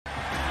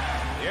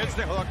Here's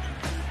the hook.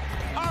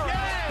 All right.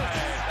 Yes,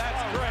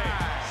 that's great.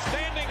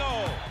 Standing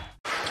O.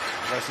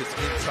 Unless it's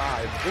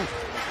inside. Ooh,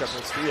 got no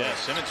steal. Yeah,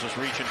 Simmons was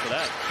reaching for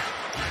that.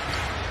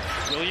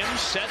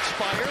 Williams sets,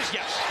 fires,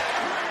 yes.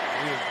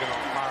 He has been on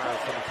fire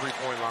from the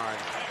three-point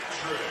line.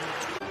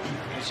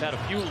 He's had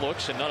a few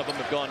looks, and none of them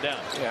have gone down.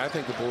 Yeah, I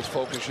think the Bulls'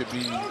 focus should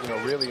be,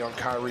 really on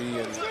Kyrie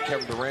and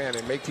Kevin Durant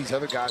and make these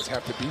other guys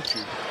have to beat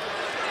you.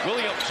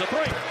 Williams, a three.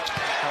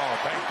 Oh,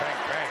 bang, bang,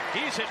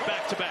 bang. He's hit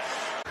back-to-back.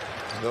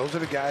 Those are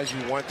the guys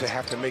you want to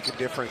have to make a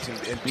difference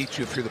and beat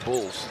you if you're the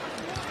Bulls.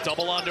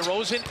 Double on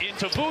DeRozan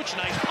into Vooch.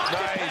 Nice pocket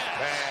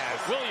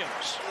pass.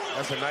 Williams.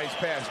 That's a nice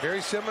pass.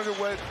 Very similar to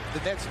what the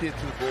Nets did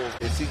to the Bulls.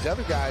 It's these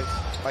other guys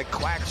like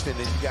Claxton,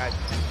 and you got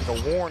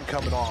Warren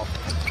coming off.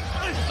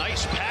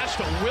 Nice pass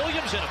to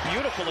Williams and a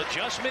beautiful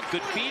adjustment.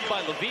 Good feed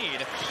by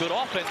Levine. Good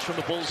offense from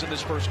the Bulls in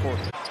this first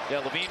quarter. Yeah,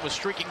 Levine was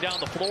streaking down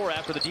the floor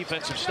after the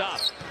defensive stop.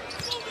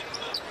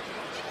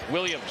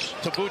 Williams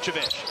to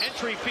Vucevic.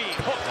 Entry feed.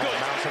 Hook good.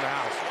 Mouse in the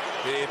house.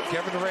 If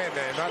Kevin Durant,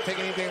 man, not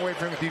taking anything away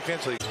from him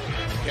defensively.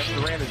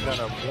 Kevin Durant has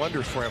done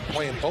wonders for him.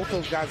 Playing both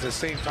those guys at the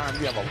same time,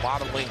 you have a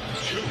lot of length.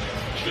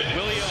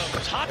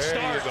 Williams, hot there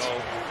start. You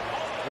go.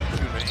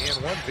 Shooting an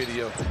and one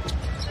video.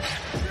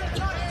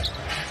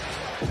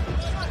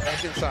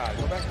 Back inside.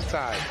 Go back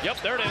inside. Yep,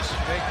 there it is.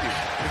 Thank you.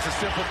 It's a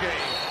simple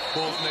game,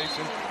 Bulls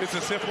Nation. It's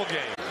a simple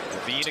game.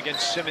 Levine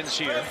against Simmons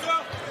here.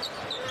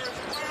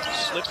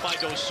 Slip by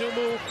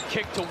Dosunmu.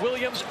 Kick to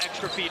Williams.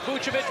 Extra feed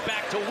Vucevic.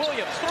 Back to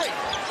Williams. Three.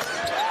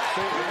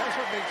 So that's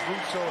what makes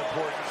Vooch so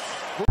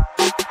important.